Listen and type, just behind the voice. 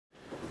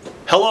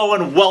Hello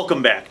and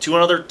welcome back to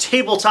another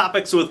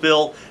Tabletopics with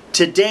Bill.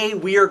 Today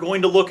we are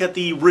going to look at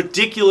the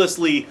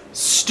ridiculously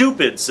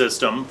stupid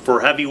system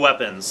for heavy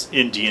weapons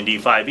in D&D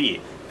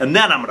 5e. And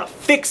then I'm going to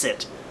fix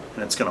it,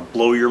 and it's going to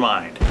blow your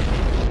mind.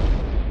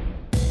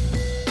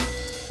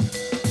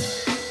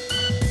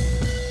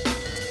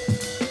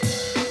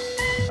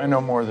 I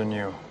know more than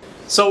you.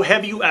 So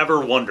have you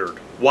ever wondered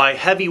why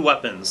heavy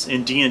weapons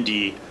in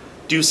D&D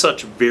do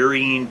such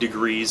varying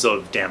degrees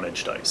of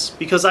damage dice?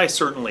 Because I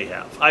certainly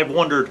have. I've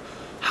wondered,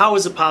 how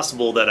is it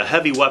possible that a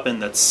heavy weapon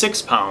that's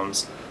 6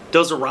 pounds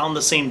does around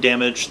the same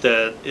damage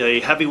that a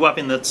heavy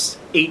weapon that's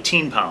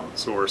 18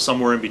 pounds or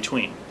somewhere in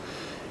between?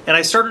 And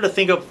I started to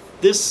think of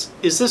this,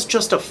 is this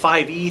just a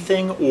 5e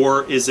thing,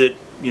 or is it,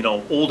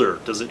 older?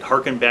 Does it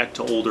harken back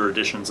to older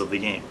editions of the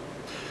game?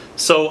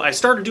 So I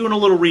started doing a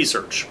little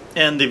research,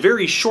 and the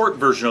very short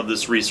version of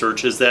this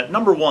research is that,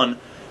 number one,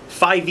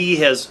 5e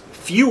has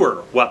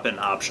fewer weapon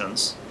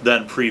options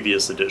than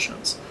previous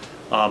editions.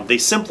 They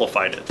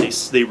simplified it.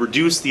 They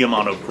reduced the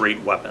amount of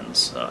great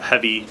weapons,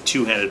 heavy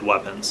two-handed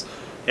weapons,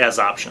 as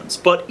options.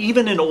 But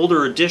even in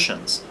older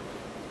editions,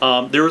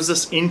 there was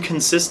this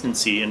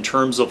inconsistency in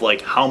terms of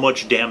how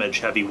much damage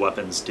heavy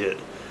weapons did.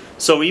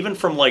 So even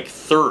from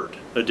 3rd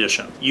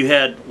edition, you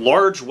had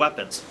large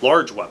weapons.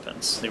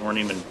 They weren't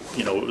even,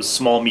 it was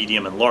small,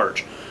 medium, and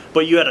large.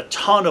 But you had a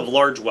ton of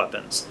large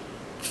weapons.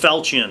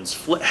 Falchions,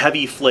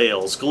 heavy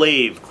flails,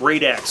 glaive,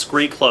 great axe,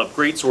 great club,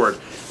 great sword,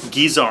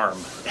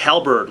 gisarm,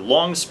 halberd,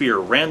 long spear,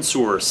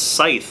 ranseur,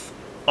 scythe.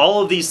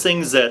 All of these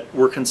things that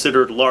were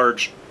considered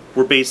large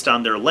were based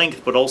on their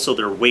length, but also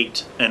their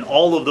weight. And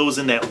all of those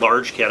in that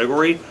large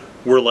category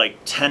were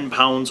 10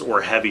 pounds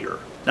or heavier.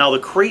 Now the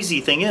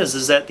crazy thing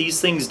is that these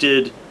things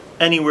did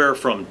anywhere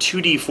from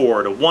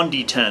 2d4 to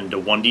 1d10 to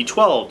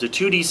 1d12 to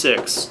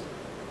 2d6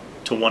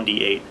 to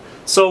 1d8.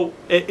 So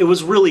it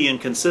was really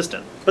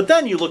inconsistent. But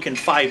then you look in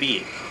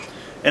 5e,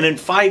 and in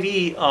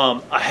 5e,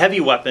 a heavy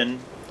weapon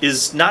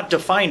is not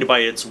defined by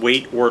its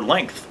weight or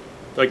length.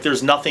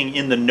 There's nothing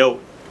in the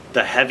note.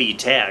 The heavy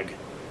tag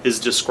is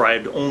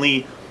described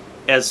only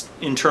as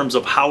in terms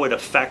of how it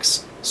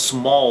affects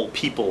small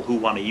people who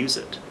want to use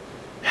it.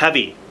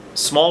 Heavy.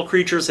 Small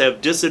creatures have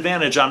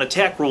disadvantage on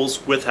attack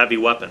rolls with heavy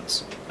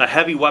weapons. A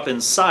heavy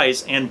weapon's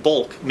size and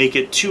bulk make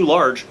it too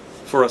large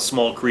for a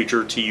small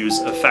creature to use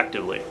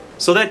effectively.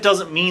 So that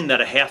doesn't mean that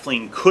a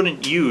halfling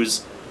couldn't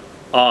use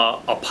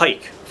a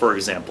pike, for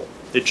example.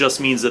 It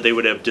just means that they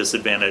would have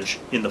disadvantage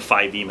in the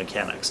 5e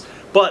mechanics.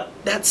 But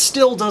that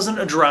still doesn't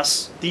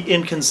address the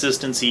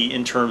inconsistency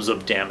in terms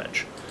of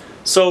damage.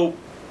 So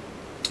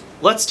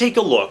let's take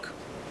a look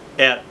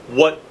at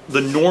what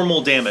the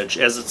normal damage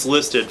as it's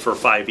listed for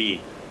 5e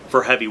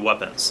for heavy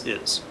weapons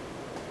is.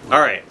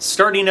 Alright,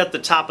 starting at the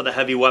top of the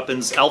heavy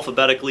weapons,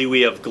 alphabetically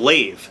we have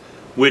glaive,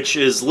 which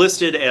is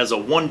listed as a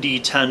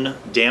 1d10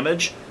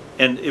 damage,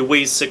 and it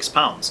weighs 6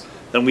 pounds.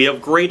 Then we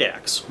have great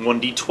axe,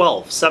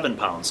 1d12, 7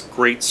 pounds.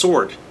 Great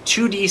sword,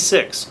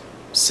 2d6,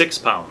 6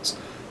 pounds.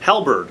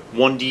 Halberd,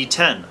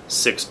 1d10,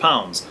 6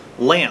 pounds.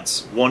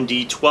 Lance,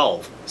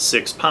 1d12,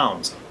 6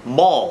 pounds.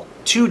 Maul,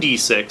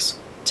 2d6,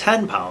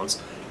 10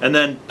 pounds. And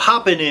then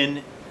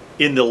popping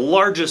in the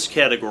largest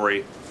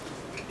category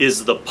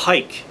is the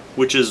pike,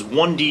 which is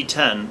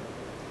 1d10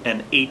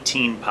 and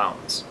 18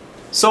 pounds.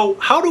 So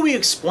how do we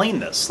explain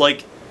this?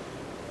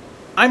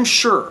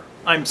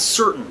 I'm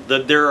certain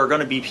that there are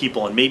going to be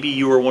people, and maybe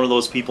you are one of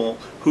those people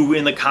who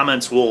in the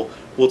comments will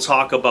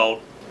talk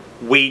about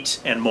weight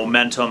and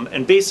momentum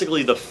and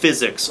basically the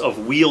physics of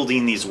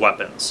wielding these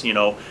weapons.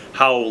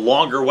 How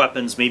longer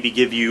weapons maybe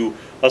give you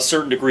a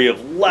certain degree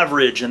of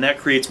leverage, and that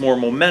creates more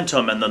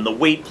momentum, and then the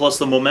weight plus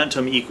the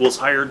momentum equals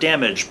higher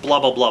damage,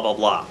 blah, blah, blah, blah,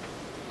 blah.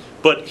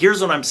 But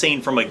here's what I'm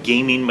saying from a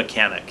gaming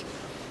mechanic.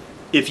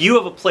 If you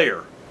have a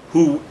player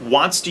who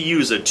wants to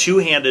use a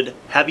two-handed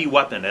heavy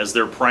weapon as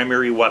their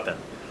primary weapon,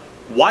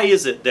 why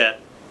is it that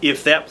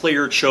if that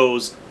player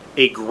chose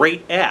a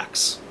great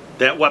axe,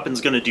 that weapon's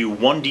going to do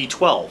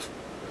 1d12,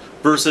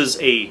 versus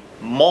a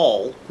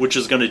maul, which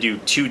is going to do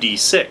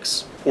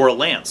 2d6, or a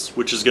lance,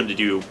 which is going to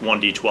do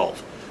 1d12?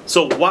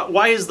 So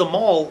why is the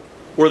maul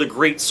or the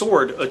great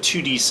sword a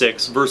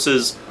 2d6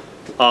 versus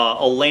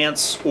a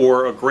lance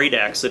or a great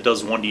axe that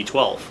does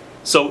 1d12?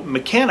 So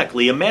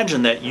mechanically,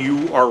 imagine that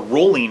you are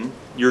rolling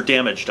your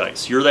damage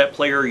dice. You're that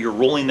player, you're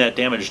rolling that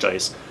damage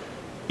dice.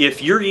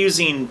 If you're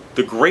using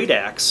the great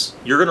axe,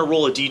 you're going to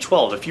roll a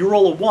d12. If you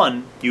roll a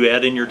 1, you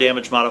add in your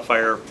damage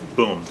modifier,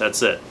 boom,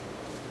 that's it.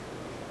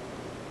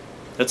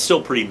 That's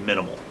still pretty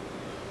minimal.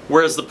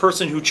 Whereas the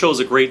person who chose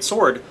a great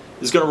sword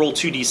is going to roll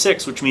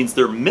 2d6, which means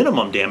their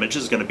minimum damage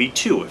is going to be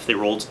 2 if they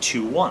rolled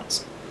 2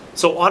 1s.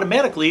 So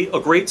automatically,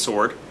 a great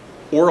sword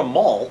or a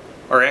maul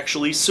are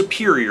actually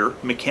superior,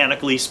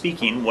 mechanically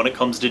speaking, when it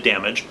comes to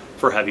damage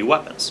for heavy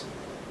weapons.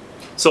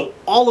 So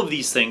all of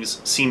these things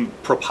seem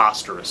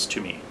preposterous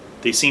to me.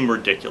 They seem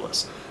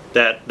ridiculous.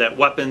 That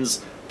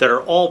weapons that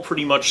are all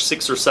pretty much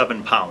 6 or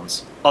 7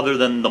 pounds, other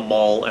than the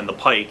maul and the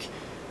pike,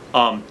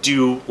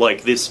 do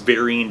this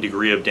varying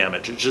degree of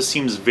damage. It just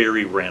seems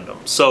very random.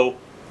 So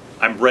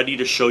I'm ready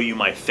to show you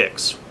my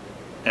fix.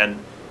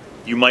 And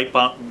you might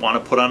want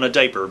to put on a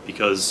diaper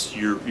because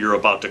you're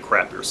about to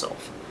crap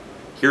yourself.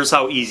 Here's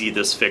how easy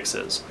this fix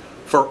is.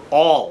 For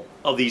all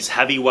of these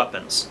heavy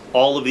weapons,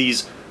 all of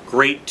these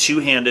great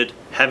two-handed,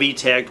 heavy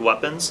tagged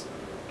weapons,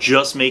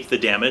 just make the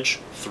damage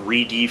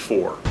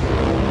 3d4.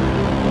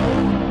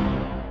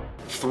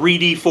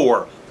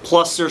 3d4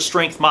 plus their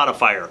strength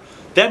modifier.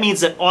 That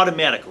means that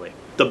automatically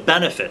the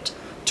benefit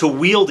to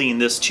wielding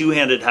this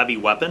two-handed heavy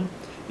weapon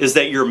is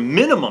that your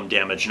minimum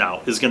damage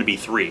now is going to be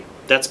 3.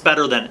 That's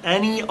better than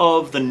any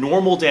of the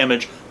normal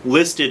damage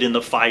listed in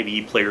the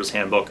 5e Player's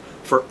Handbook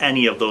for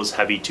any of those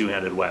heavy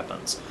two-handed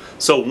weapons.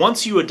 So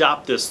once you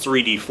adopt this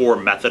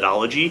 3d4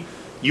 methodology,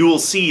 you will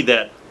see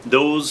that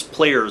those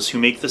players who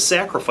make the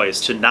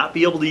sacrifice to not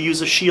be able to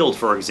use a shield,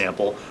 for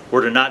example,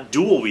 or to not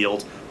dual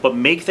wield, but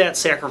make that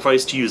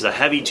sacrifice to use a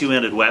heavy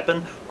two-handed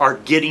weapon, are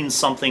getting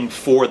something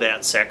for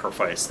that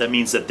sacrifice. That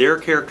means that their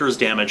character's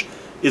damage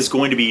is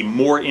going to be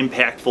more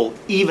impactful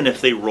even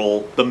if they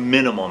roll the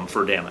minimum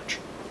for damage.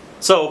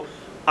 So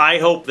I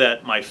hope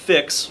that my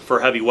fix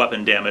for heavy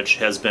weapon damage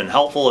has been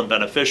helpful and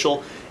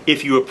beneficial.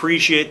 If you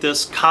appreciate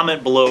this,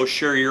 comment below,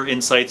 share your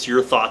insights,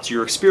 your thoughts,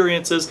 your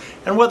experiences,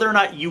 and whether or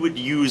not you would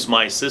use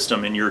my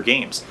system in your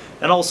games.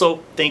 And also,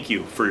 thank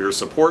you for your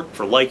support,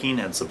 for liking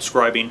and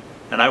subscribing,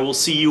 and I will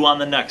see you on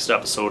the next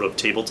episode of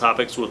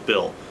Tabletopics with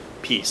Bill.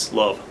 Peace,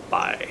 love,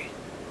 bye.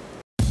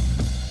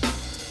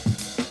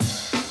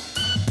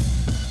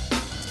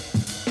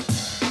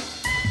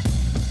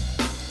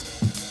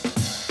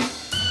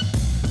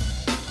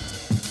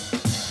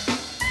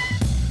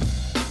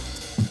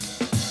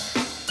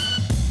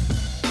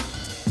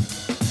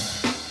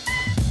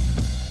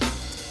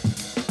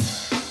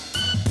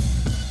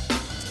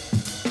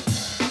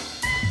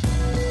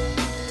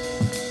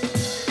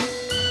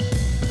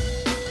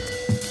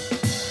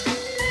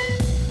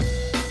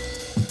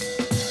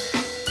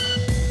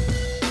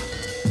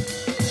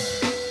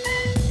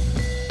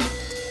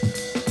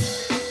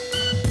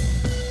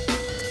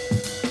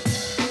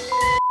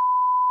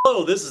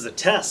 Hello, this is a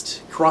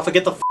test. Crawfa,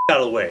 get the f out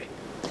of the way.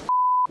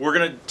 We're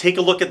gonna take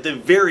a look at the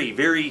very...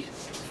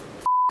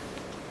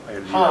 I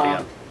gotta do that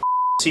again.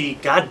 See,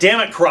 god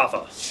damn it,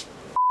 Crawfa.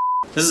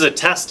 This is a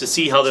test to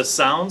see how this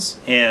sounds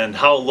and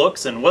how it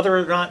looks and whether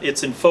or not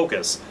it's in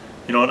focus.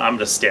 You know what, I'm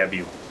gonna stab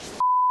you.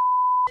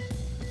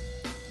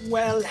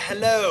 Well,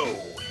 hello,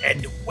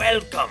 and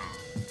welcome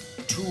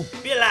to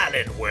Bill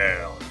Allen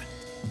World.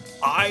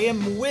 I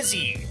am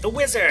Wizzy, the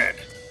Wizard.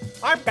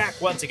 I'm back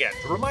once again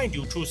to remind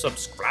you to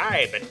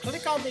subscribe and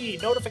click on the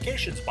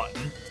notifications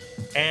button,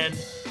 and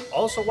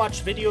also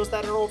watch videos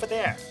that are over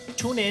there.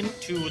 Tune in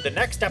to the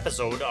next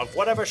episode of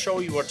whatever show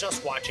you were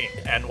just watching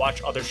and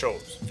watch other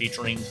shows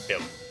featuring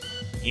Bill.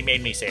 He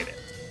made me say that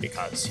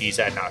because he's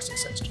a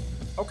narcissist.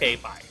 Okay,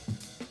 bye.